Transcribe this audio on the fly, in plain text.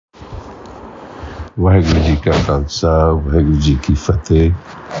Waheguru Ji Ka Khalsa, Waheguru Ji Ki Fateh.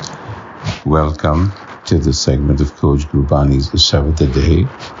 Welcome to the segment of Coach Gurbani's Shabad Day.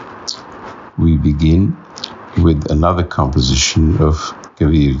 We begin with another composition of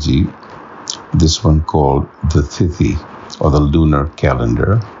Kabir Ji, this one called the Tithi or the lunar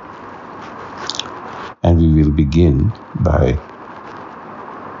calendar. And we will begin by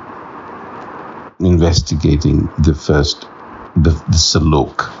investigating the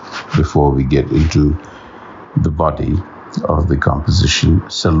salok before we get into the body of the composition.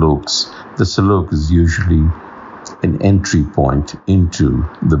 Saloks. The salok is usually an entry point into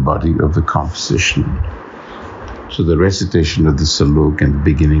the body of the composition. So the recitation of the salok in the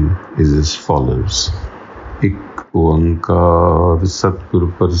beginning is as follows. Ik oankar satgur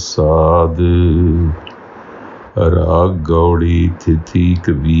prasad Raag Gaudi Tithi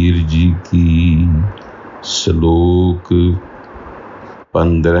Kabir Ji Ki Salok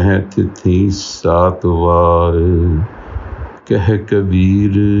 15 तिथि 7 वार कह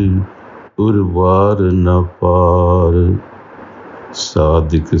कबीर उर्वार न पार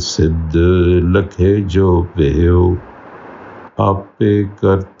साधिक सिद्ध लखे जो भयो आपे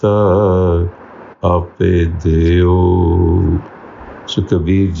करता आपे देयो. So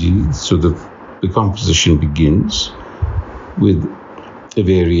Kabir Ji, so the composition begins with a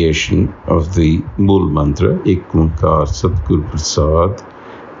variation of the Mool Mantra, Ek Oankar Satgur Prasad,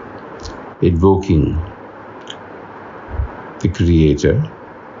 invoking the Creator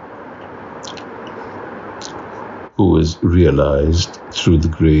who is realized through the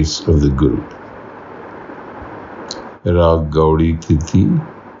grace of the Guru. Raag Gaudi Tithi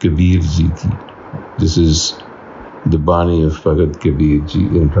Kabir Ji Ki. This is the Bani of Bhagat Kabir Ji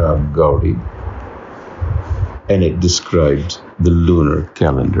in Raag Gaudi, and it described the lunar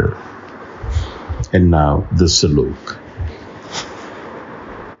calendar. And now the salok.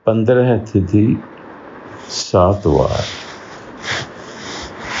 15 tithi 7 var.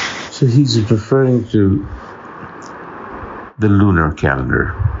 So he's referring to the lunar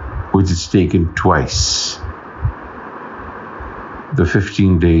calendar, which is taken twice. The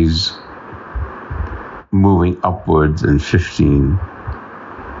 15 days moving upwards and 15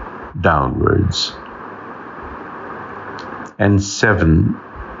 downwards. And 7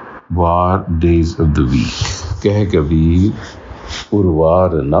 var days of the week. Keh Kabir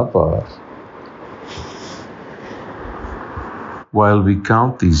Urvar na par. While we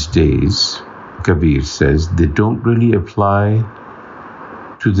count these days, Kabir says, they don't really apply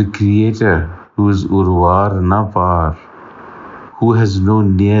to the Creator who is Urvar na par, who has no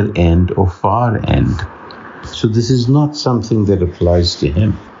near end or far end. So this is not something that applies to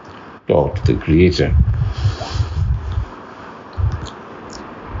him or to the Creator.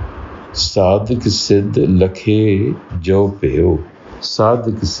 Sadhak Siddh Lakhe Jo Peo.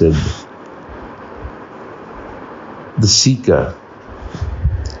 Sadhak Siddh, the seeker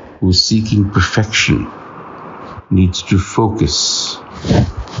who is seeking perfection, needs to focus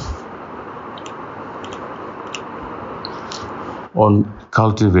on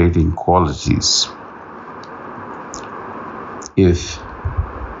cultivating qualities if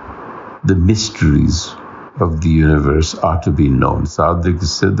the mysteries of the universe are to be known. Sadhak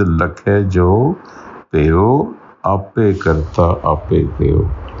Siddh Lakhe Jo Peo Ape Karta Ape Peo.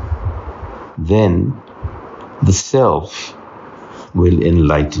 Then the self will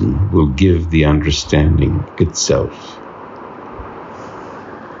enlighten, will give the understanding itself.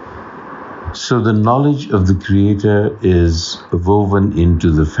 So the knowledge of the Creator is woven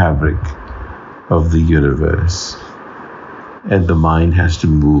into the fabric of the universe, and the mind has to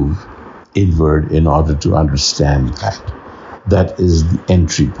move inward in order to understand that. That is the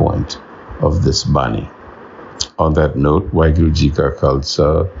entry point of this Bani. On that note, Waheguru Ji Ka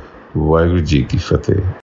Khalsa, Waheguru Ji Ki Fateh.